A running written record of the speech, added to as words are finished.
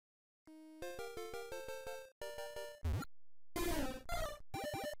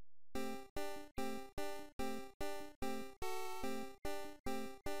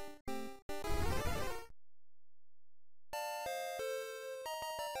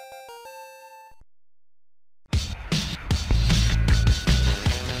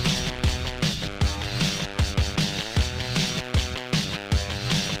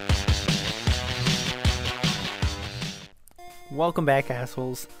welcome back,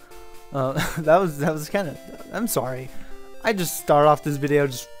 assholes. That was kind of. I'm sorry. I just start off this video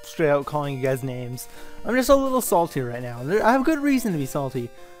just straight out calling you guys names. I'm just a little salty right now. I have good reason to be salty.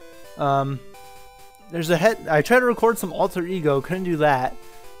 There's a head. I tried to record some alter ego, couldn't do that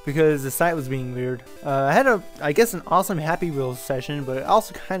because the site was being weird. I had I guess an awesome Happy Wheels session, but it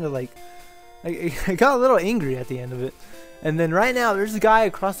also kind of like, I got a little angry at the end of it. And then right now, there's a guy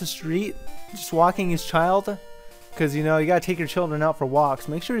across the street just walking his child, because you know you gotta take your children out for walks.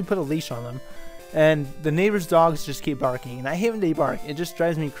 Make sure you put a leash on them. And the neighbor's dogs just keep barking, and I hate when they bark. It just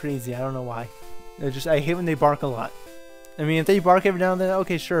drives me crazy. I don't know why. I hate when they bark a lot. I mean, if they bark every now and then,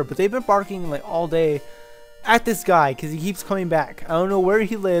 okay, sure. But they've been barking like all day at this guy because he keeps coming back. I don't know where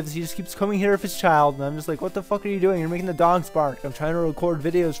he lives. He just keeps coming here with his child, and I'm just like, what the fuck are you doing? You're making the dogs bark. I'm trying to record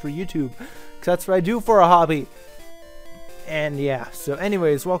videos for YouTube because that's what I do for a hobby. And yeah, so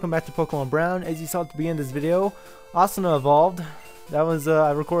anyways, welcome back to Pokemon Brown. As you saw at the beginning of this video, Asuna evolved. That was,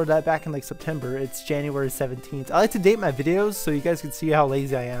 I recorded that back in like September. It's January 17th. I like to date my videos so you guys can see how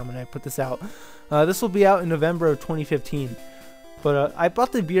lazy I am when I put this out. This will be out in November of 2015. But I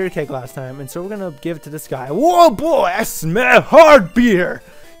bought the beer keg last time, and so we're going to give it to this guy. Whoa, boy, I smell hard beer.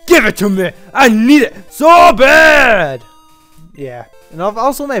 Give it to me. I need it so bad. Yeah, and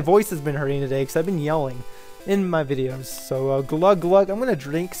also my voice has been hurting today because I've been yelling in my videos. So glug glug. I'm going to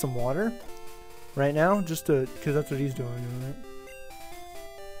drink some water right now just to, because that's what he's doing, right?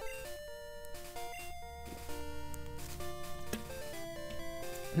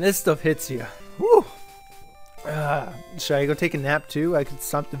 This stuff hits you. Woo! Should I go take a nap too? I could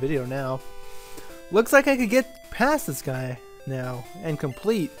stop the video now. Looks like I could get past this guy now and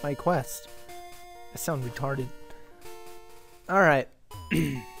complete my quest. I sound retarded. Alright.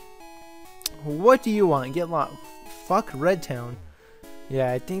 What do you want? Get lost. Fuck Red Town.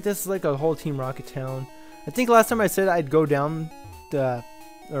 Yeah, I think this is like a whole Team Rocket town. I think last time I said I'd go down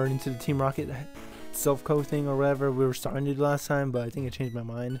or into the Team Rocket self-co thing or whatever we were starting to do last time, but I think I changed my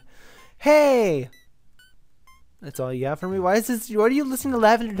mind. Hey! That's all you got for me? Why are you listening to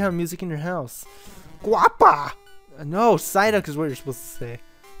Lavender Town music in your house? Guapa! No, Psyduck is what you're supposed to say.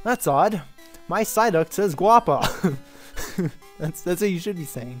 That's odd. My Psyduck says Guapa. that's what you should be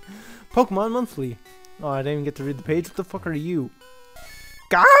saying. Pokemon Monthly. Oh, I didn't even get to read the page. What the fuck are you?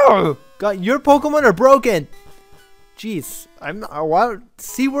 Go! God, your Pokemon are broken! Jeez,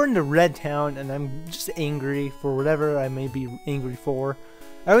 see, we're in the Red Town, and I'm just angry for whatever I may be angry for.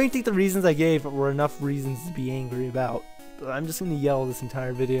 I don't even think the reasons I gave were enough reasons to be angry about. But I'm just gonna yell this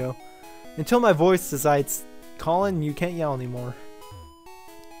entire video until my voice decides, Colin, you can't yell anymore.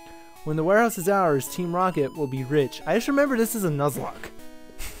 When the warehouse is ours, Team Rocket will be rich. I just remember this is a Nuzlocke.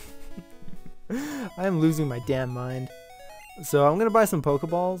 I am losing my damn mind. So I'm gonna buy some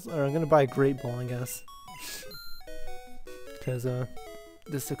Pokeballs, or I'm gonna buy a Great Ball, I guess. Because,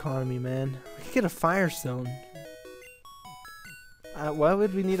 this economy, man. We could get a Firestone. Why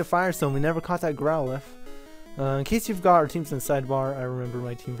would we need a Firestone? We never caught that Growlithe. In case you've got our teams in the sidebar, I remember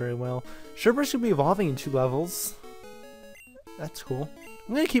my team very well. Sherbert should be evolving in 2 levels. That's cool.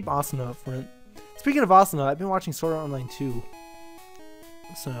 I'm gonna keep Asuna up front. Speaking of Asuna, I've been watching Sword Art Online 2.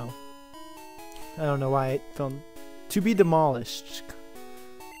 So, I don't know why it felt to be demolished.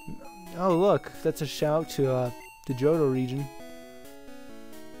 Oh, look. That's a shout to, the Johto region.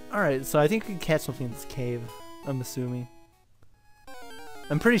 Alright, so I think we can catch something in this cave, I'm assuming.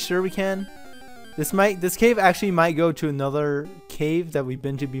 I'm pretty sure we can. This cave actually might go to another cave that we've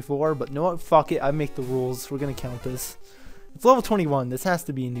been to before, but you know what? Fuck it, I make the rules. We're gonna count this. It's level 21. This has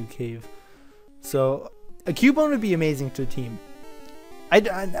to be a new cave. So, a Cubone would be amazing to a team. I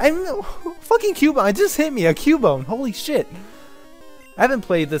don't know. Fucking Cubone. It just hit me. A Cubone. Holy shit. I haven't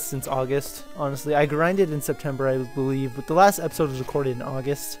played this since August, honestly. I grinded in September, I believe, but the last episode was recorded in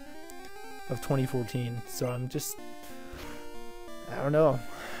August of 2014, so I'm just, I don't know.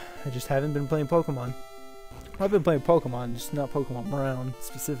 I just haven't been playing Pokemon. I've been playing Pokemon, just not Pokemon Brown,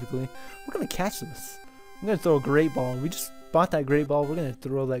 specifically. We're gonna catch this. I'm gonna throw a Great Ball. We just bought that Great Ball. We're gonna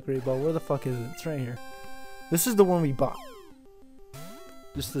throw that Great Ball. Where the fuck is it? It's right here. This is the one we bought.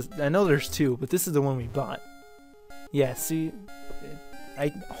 Just this, I know there's 2, but this is the one we bought. Yeah, see,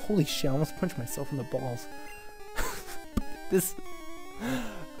 holy shit, I almost punched myself in the balls. This,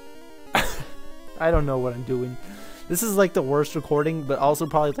 I don't know what I'm doing. This is like the worst recording, but also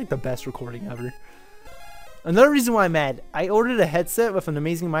probably like the best recording ever. Another reason why I'm mad, I ordered a headset with an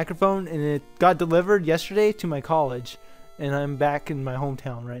amazing microphone, and it got delivered yesterday to my college. And I'm back in my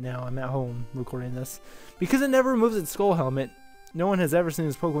hometown right now. I'm at home recording this. Because it never removes its skull helmet, no one has ever seen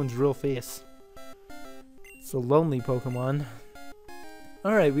this Pokemon's real face. It's a lonely Pokemon.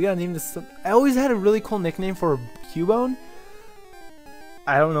 Alright, we gotta name this. I always had a really cool nickname for a Cubone.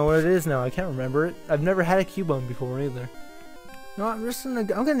 I don't know what it is now. I can't remember it. I've never had a Cubone before either. No, I'm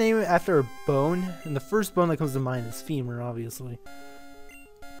gonna name it after a bone, and the first bone that comes to mind is femur, obviously.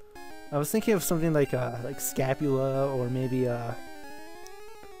 I was thinking of something like scapula, or maybe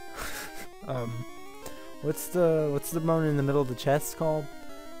what's the bone in the middle of the chest called?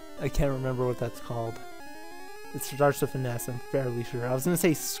 I can't remember what that's called. It starts with an S, I'm fairly sure. I was gonna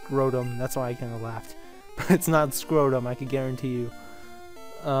say scrotum, that's why I kind of laughed. But it's not scrotum, I can guarantee you.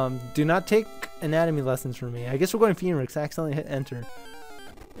 Do not take anatomy lessons from me. I guess we're going femur because I accidentally hit enter.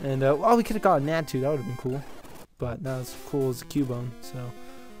 And, oh, we could have got a nat too, that would have been cool. But not as cool as a Cubone, so.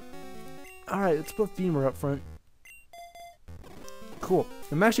 Alright, let's put femur up front. Cool.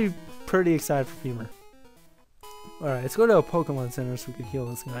 I'm actually pretty excited for femur. Alright, let's go to a Pokemon Center so we can heal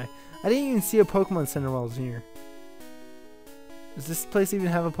this guy. I didn't even see a Pokemon Center while I was here. Does this place even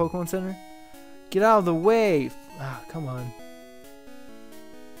have a Pokemon Center? Get out of the way! Ah, come on.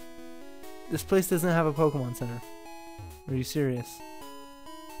 This place doesn't have a Pokemon Center. Are you serious?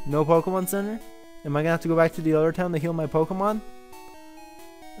 No Pokemon Center? Am I gonna have to go back to the other town to heal my Pokemon?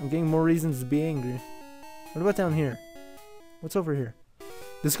 I'm getting more reasons to be angry. What about down here? What's over here?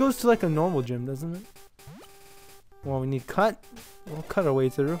 This goes to like a normal gym, doesn't it? Well, we need cut. We'll cut our way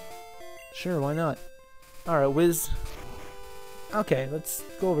through. Sure, why not? Alright, Wiz. Okay, let's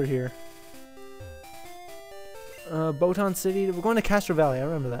go over here. Botan City. We're going to Castro Valley, I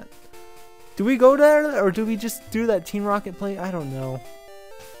remember that. Do we go there, or do we just do that Team Rocket play? I don't know.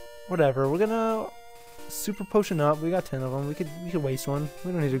 Whatever, we're gonna super potion up. We got 10 of them. We could waste one.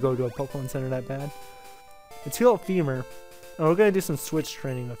 We don't need to go to a Pokemon Center that bad. Let's heal up femur. And we're gonna do some switch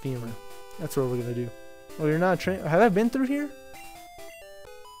training of femur. That's what we're gonna do. Oh, you're not trained? Have I been through here?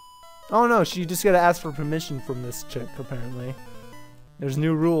 Oh no, you just gotta ask for permission from this chick, apparently. There's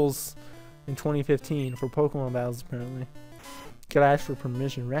new rules in 2015 for Pokemon battles, apparently. Gotta ask for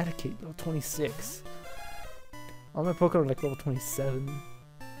permission. Eradicate, level 26. All my Pokemon are like level 27.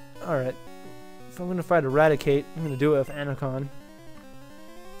 Alright. If I'm gonna fight Eradicate, I'm gonna do it with Anacon.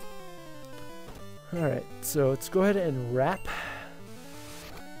 Alright, so let's go ahead and wrap.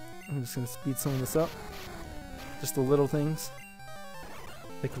 I'm just gonna speed some of this up. Just the little things.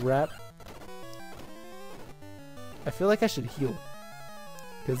 Like wrap. I feel like I should heal.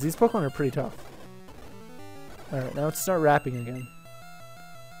 Because these Pokemon are pretty tough. Alright, now let's start wrapping again.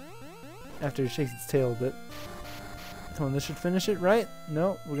 After it shakes its tail a bit. Come on, this should finish it, right?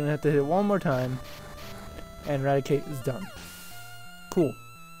 No, we're gonna have to hit it one more time. And Eradicate is done. Cool.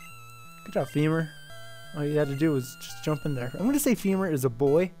 Good job, Femur. All you had to do was just jump in there. I'm gonna say Femur is a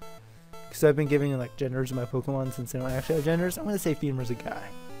boy. Because I've been giving like genders to my Pokemon since they don't actually have genders. I'm gonna say Femur's a guy.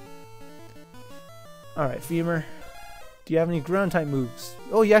 Alright, Femur. Do you have any ground type moves?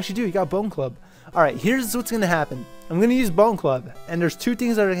 Oh, you actually do. You got Bone Club. Alright, here's what's gonna happen. I'm gonna use Bone Club, and there's two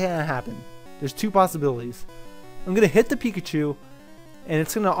things that are gonna happen. There's two possibilities. I'm gonna hit the Pikachu, and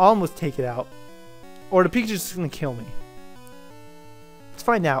it's gonna almost take it out. Or the Pikachu's just gonna kill me. Let's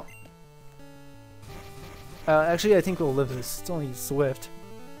find out. Actually, I think we'll live this. It's only Swift.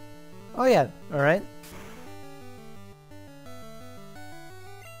 Oh yeah, alright.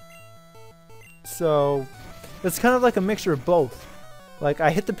 So, it's kind of like a mixture of both. Like,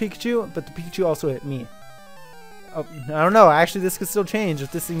 I hit the Pikachu, but the Pikachu also hit me. Oh, I don't know, actually this could still change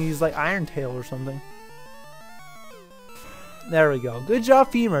if this thing uses like Iron Tail or something. There we go. Good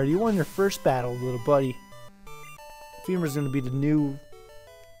job, Femur. You won your first battle, little buddy. Femur's gonna be the new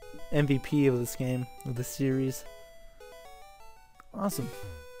MVP of this game, of this series. Awesome.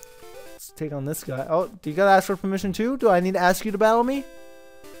 Let's take on this guy. Oh, do you gotta ask for permission too? Do I need to ask you to battle me?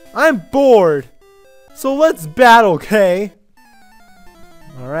 I'm bored! So let's battle, okay?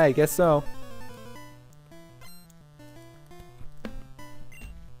 Alright, guess so.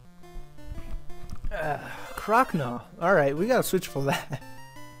 Croconaw. Alright, we gotta switch for that.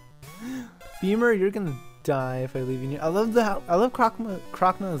 Femur, you're gonna die if I leave you. I love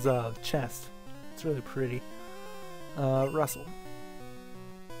Croconaw's chest. It's really pretty. Russell.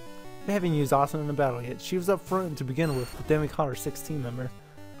 We haven't used Awesome in the battle yet. She was up front to begin with, but then we caught her 16 member.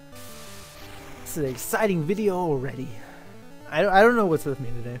 This is an exciting video already. I don't know what's with me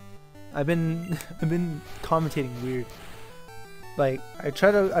today. I've been commentating weird. Like I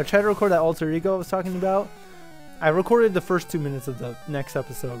try to record that alter ego I was talking about. I recorded the first 2 minutes of the next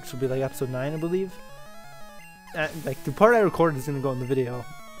episode, which will be like episode 9, I believe. Like the part I recorded is gonna go in the video.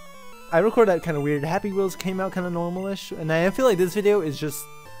 I recorded that kind of weird. Happy Wheels came out kind of normalish, and I feel like this video is just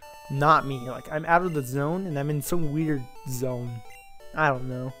not me. Like I'm out of the zone, and I'm in some weird zone. I don't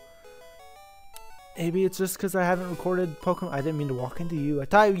know. Maybe it's just because I haven't recorded Pokemon. I didn't mean to walk into you. I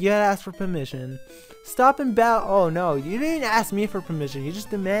thought you had asked for permission. Stop and bow. Oh no, you didn't ask me for permission. You just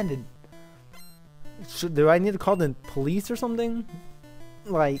demanded. Do I need to call the police or something?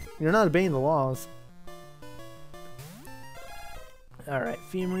 Like, you're not obeying the laws. Alright,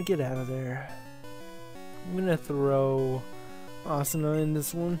 Femur, get out of there. I'm gonna throw Asuna in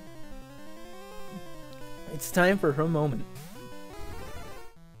this one. It's time for her moment.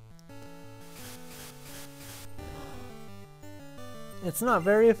 It's not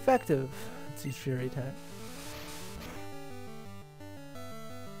very effective. Let's use Fury attack.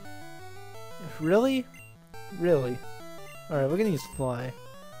 Really? Really? Alright, we're gonna use Fly.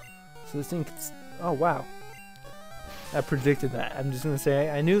 So this thing can... Oh, wow. I predicted that. I'm just gonna say,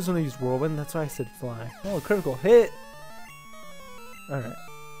 I knew it was gonna use Whirlwind, that's why I said Fly. Oh, critical hit! Alright.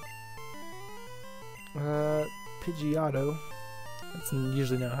 Pidgeotto. That's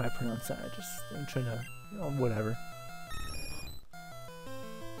usually not how I pronounce that. I'm trying to... Oh, whatever.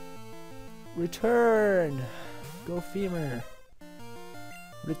 Return! Go Femur!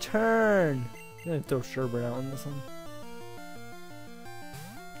 Return! I'm gonna throw Sherbert out on this one.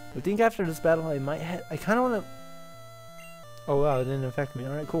 I think after this battle I might I kinda wanna... Oh wow, it didn't affect me.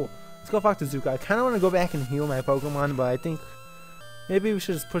 Alright, cool. Let's go talk to Zuka. I kinda wanna go back and heal my Pokemon, but I think maybe we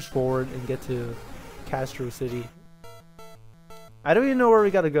should just push forward and get to Castro City. I don't even know where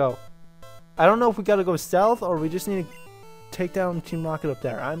we gotta go. I don't know if we gotta go stealth or we just need to take down Team Rocket up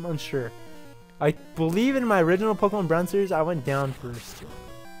there. I'm unsure. I believe in my original Pokemon Brown series, I went down first.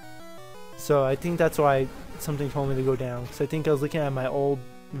 So I think that's why something told me to go down. Because I think I was looking at my old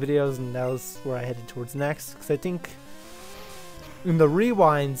videos and that was where I headed towards next. Because I think in the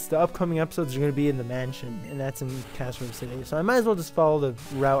rewinds, the upcoming episodes are going to be in the mansion. And that's in Castro City. So I might as well just follow the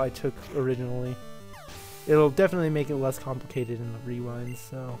route I took originally. It'll definitely make it less complicated in the rewinds.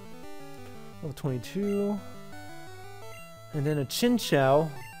 So, level 22. And then a Chinchou.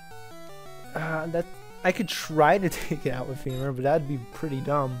 That I could try to take it out with Femur, but that'd be pretty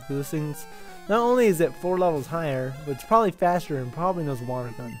dumb. Because this thing's not only is it 4 levels higher, but it's probably faster and probably knows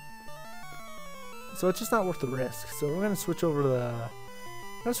Water Gun. So it's just not worth the risk. So we're gonna switch over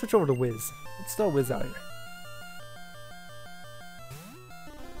to Wiz. Let's throw Wiz out here.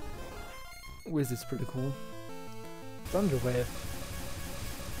 Wiz is pretty cool. Thunder Wave.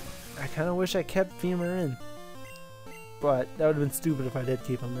 I kind of wish I kept Femur in, but that would have been stupid if I did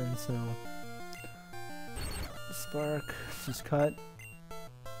keep him in. So. Spark, just cut.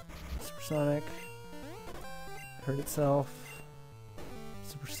 Supersonic. Hurt itself.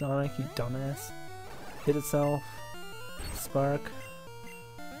 Supersonic, you dumbass. Hit itself. Spark.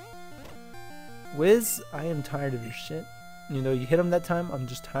 Wiz, I am tired of your shit. You know, you hit him that time, I'm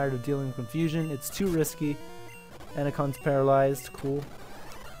just tired of dealing with confusion. It's too risky. Anacon's paralyzed, cool.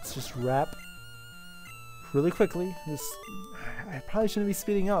 Let's just wrap. Really quickly. I probably shouldn't be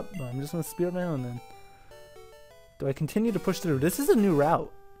speeding up, but I'm just gonna speed up now and then. Do I continue to push through? This is a new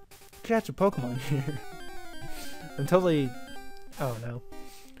route. Catch a Pokemon here. I'm totally... Oh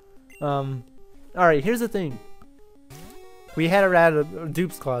no. Alright, here's the thing. We had a rat of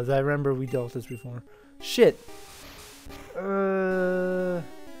Dupe's Claws. I remember we dealt with this before. Shit. Oh,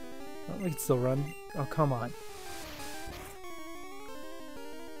 we can still run. Oh, come on.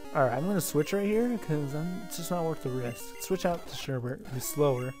 Alright, I'm gonna switch right here because it's just not worth the risk. Switch out to Sherbert, who's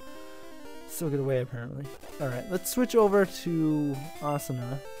slower. Still get away apparently. Alright, let's switch over to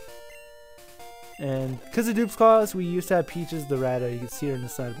Asuna. And because of Dupe's Claws, we used to have Peaches the Rata. You can see her in the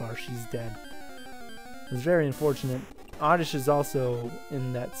sidebar. She's dead. It's very unfortunate. Oddish is also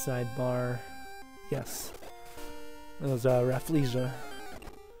in that sidebar. Yes. That was Rafflesia.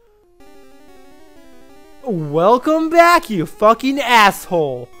 Welcome back, you fucking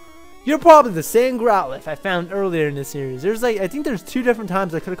asshole! You're probably the same Growlithe I found earlier in this series. There's like, I think there's 2 different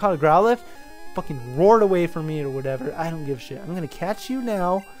times I could have caught a Growlithe. Fucking roared away from me or whatever. I don't give a shit. I'm gonna catch you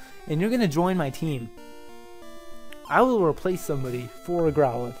now, and you're gonna join my team. I will replace somebody for a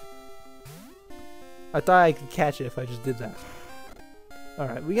Growlithe. I thought I could catch it if I just did that.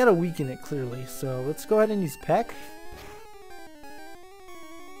 Alright, we gotta weaken it clearly, so let's go ahead and use Peck.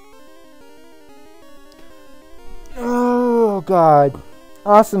 Oh god.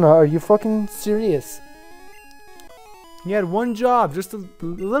 Asuna, are you fucking serious? You had one job, just a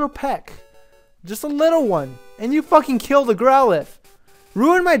little peck. Just a little one. And you fucking killed a Growlithe.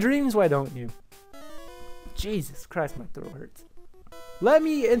 Ruin my dreams, why don't you? Jesus Christ, my throat hurts. Let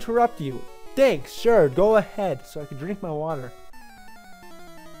me interrupt you. Thanks, sure, go ahead, so I can drink my water.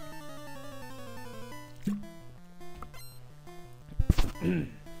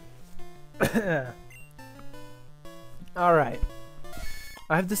 Alright.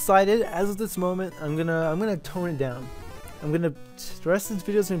 I've decided, as of this moment, I'm gonna tone it down. The rest of this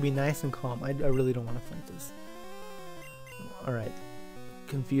video is gonna be nice and calm. I really don't want to fight this. All right,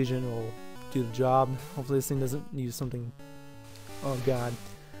 confusion will do the job. Hopefully this thing doesn't use something. Oh god,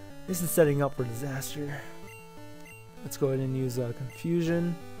 this is setting up for disaster. Let's go ahead and use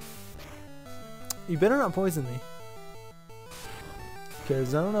confusion. You better not poison me,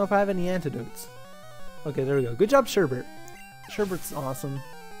 because I don't know if I have any antidotes. Okay, there we go. Good job, Sherbert. Sherbert's awesome.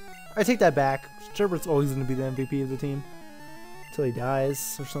 I take that back. Sherbert's always going to be the MVP of the team. Until he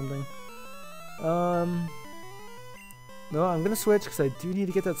dies or something. No, I'm going to switch because I do need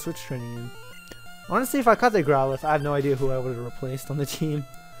to get that switch training in. Honestly, if I caught the Growlithe, I have no idea who I would have replaced on the team.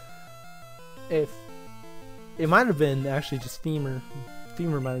 If it might have been actually just Femur.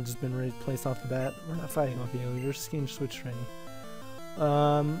 Femur might have just been replaced off the bat. We're not fighting off you. You're just getting switch training.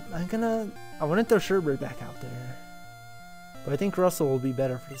 I want to throw Sherbert back out there. But I think Russell will be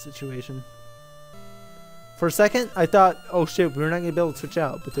better for the situation. For a second, I thought, oh shit, we're not going to be able to switch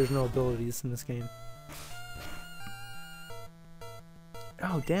out, but there's no abilities in this game.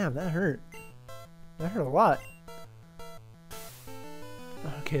 Oh damn, that hurt. That hurt a lot.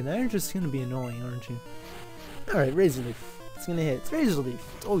 Okay, now you're just going to be annoying, aren't you? Alright, Razor Leaf. It's going to hit. It's Razor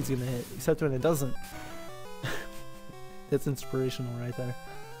Leaf. It's always going to hit, except when it doesn't. That's inspirational right there.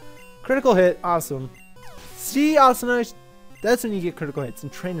 Critical hit, awesome. See, awesome. That's when you get critical hits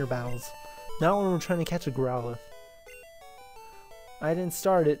in trainer battles. Not when we're trying to catch a Growlithe. I didn't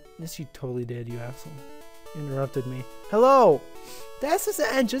start it. Yes, you totally did, you asshole. You interrupted me. Hello! The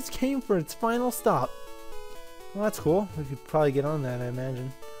SSN just came for its final stop. Well, that's cool. We could probably get on that, I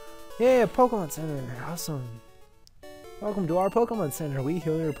imagine. Yeah, Pokemon Center. Awesome. Welcome to our Pokemon Center. We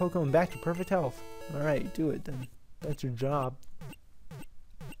heal your Pokemon back to perfect health. Alright, do it then. That's your job.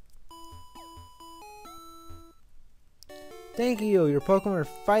 Thank you, your Pokemon are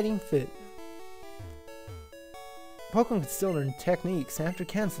fighting fit. Pokemon can still learn techniques after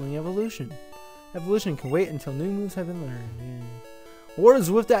canceling evolution. Evolution can wait until new moves have been learned. Yeah. What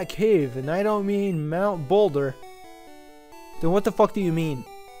is with that cave? And I don't mean Mount Boulder. Then what the fuck do you mean?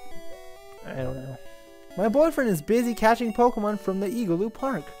 I don't know. My boyfriend is busy catching Pokemon from the Igloo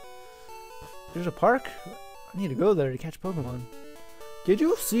Park. There's a park? I need to go there to catch Pokemon. Did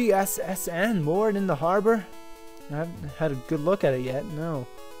you see SSN moored in the harbor? I haven't had a good look at it yet, no.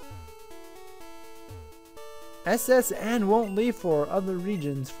 SSN won't leave for other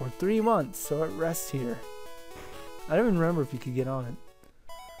regions for 3 months, so it rests here. I don't even remember if you could get on it.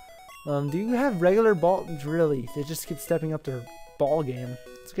 Do you have regular ball? Really? They just keep stepping up their ball game.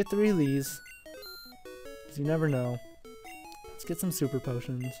 Let's get 3 of these. Because you never know. Let's get some super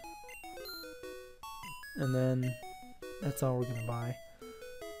potions. And then, that's all we're gonna buy.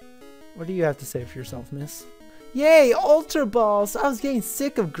 What do you have to say for yourself, miss? Yay, Ultra Balls! I was getting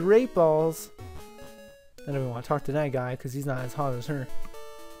sick of Great Balls. I don't even want to talk to that guy because he's not as hot as her.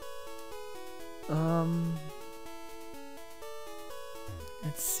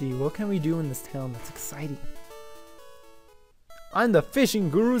 Let's see, what can we do in this town that's exciting? I'm the fishing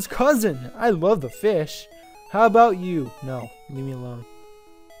guru's cousin. I love the fish. How about you? No, leave me alone.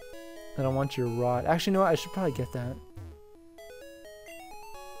 I don't want your rod. Actually, you know what? I should probably get that.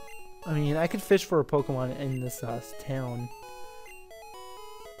 I mean, I could fish for a Pokemon in this town.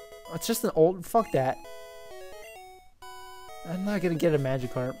 It's just an old... Fuck that. I'm not gonna get a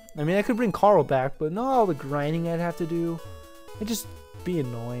Magikarp. I mean, I could bring Carl back, but not all the grinding I'd have to do. It'd just be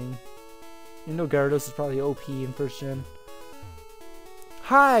annoying. You know Gyarados is probably OP in first gen.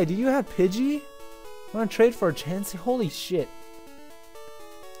 Hi, do you have Pidgey? Want to trade for a Chansey? Holy shit.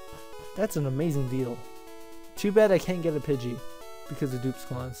 That's an amazing deal. Too bad I can't get a Pidgey because of Dupe's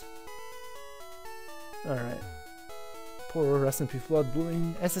Claws. Alright. Poor rest in peace, Blood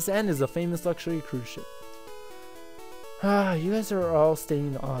Boring. SSN is a famous luxury cruise ship. Ah, you guys are all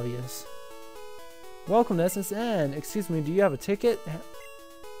stating the obvious. Welcome to SSN. Excuse me, do you have a ticket?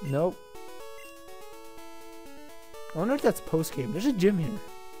 Nope. I wonder if that's post-game. There's a gym here.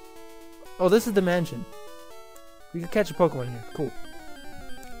 Oh, this is the mansion. We could catch a Pokemon here. Cool.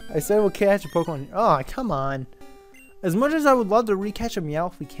 I said we'll catch a Pokemon here. Oh, come on. As much as I would love to recatch a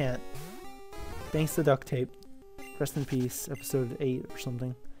Meowth, we can't. Thanks to duct tape. Rest in peace, episode 8 or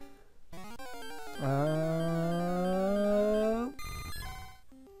something.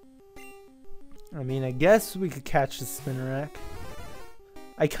 I mean, I guess we could catch the Spinarak.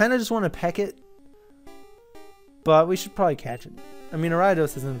 I kind of just want to peck it, but we should probably catch it. I mean,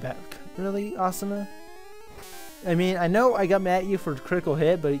 Ariados isn't bad. Really, Asuna? I mean, I know I got mad at you for critical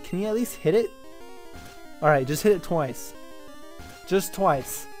hit, but can you at least hit it? Alright, just hit it twice. Just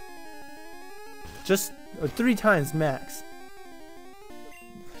twice. Just 3 times max.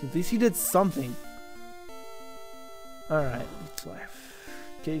 At least he did something. Alright, let's life.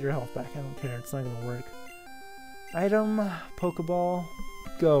 Get your health back. I don't care. It's not gonna work. Item, Pokeball,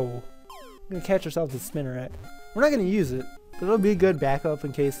 go. We're gonna catch ourselves a Spinneret. We're not gonna use it, but it'll be a good backup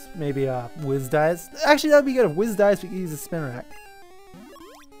in case maybe Wiz dies. Actually, that'd be good. If Wiz dies, we can use a Spinneret.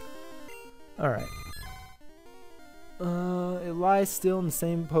 Alright. It lies still in the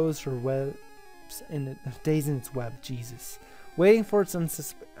same pose for webs in the days in its web. Jesus. Waiting for its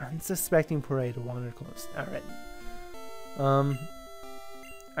unsuspecting prey to wander close. Alright.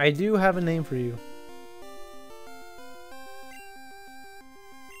 I do have a name for you.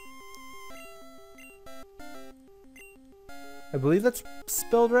 I believe that's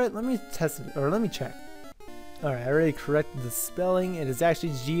spelled right. Let me test it, or let me check. Alright, I already corrected the spelling. It is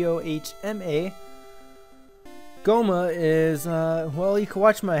actually G-O-H-M-A. Goma is, well, you can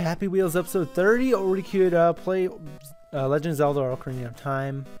watch my Happy Wheels episode 30, or you could play Legend of Zelda or Ocarina of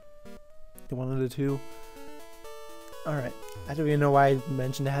Time. One of the two. Alright, I don't even know why I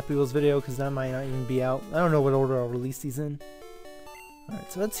mentioned the Happy Wheels video, because that might not even be out. I don't know what order I'll release these in.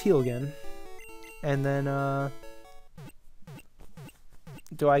 Alright, so let's heal again. And then,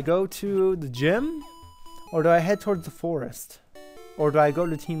 do I go to the gym? Or do I head towards the forest? Or do I go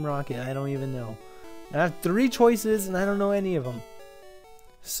to Team Rocket? I don't even know. I have 3 choices and I don't know any of them.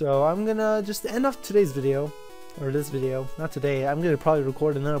 So I'm gonna just end off today's video. Or this video. Not today. I'm gonna probably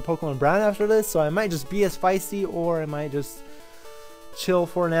record another Pokemon Brown after this. So I might just be as feisty, or I might just chill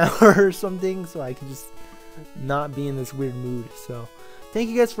for an hour or something. So I can just not be in this weird mood. So thank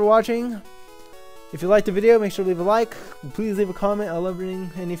you guys for watching. If you liked the video, make sure to leave a like. Please leave a comment. I love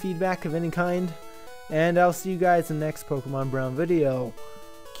reading any feedback of any kind. And I'll see you guys in the next Pokemon Brown video.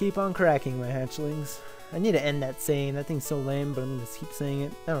 Keep on cracking, my hatchlings. I need to end that saying. That thing's so lame, but I'm going to keep saying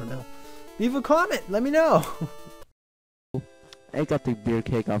it. I don't know. Leave a comment. Let me know. I got the beer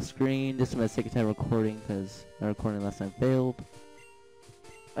cake off screen. This is my second time recording because my recording last time failed.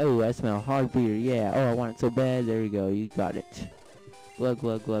 Oh, I smell hard beer. Yeah. Oh, I want it so bad. There you go. You got it. Glug,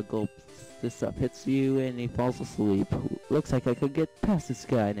 glug, glug, gulp. This stuff hits you and he falls asleep. Looks like I could get past this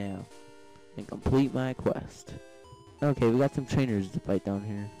guy now and complete my quest. Okay, we got some trainers to fight down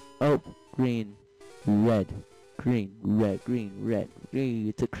here. Oh, green, red, green, red, green, red. Hey,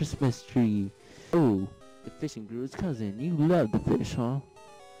 it's a Christmas tree. Oh, the fishing guru's cousin. You love the fish, huh?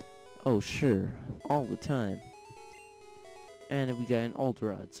 Oh, sure. All the time. And we got an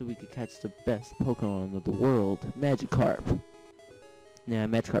Ultrarod so we could catch the best Pokemon of the world, Magikarp. Nah,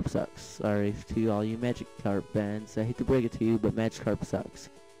 Magikarp sucks. Sorry to all you Magikarp fans. I hate to break it to you, but Magikarp sucks.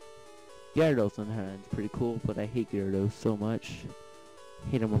 Gyarados on the hand, pretty cool, but I hate Gyarados so much.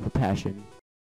 Hate him with a passion.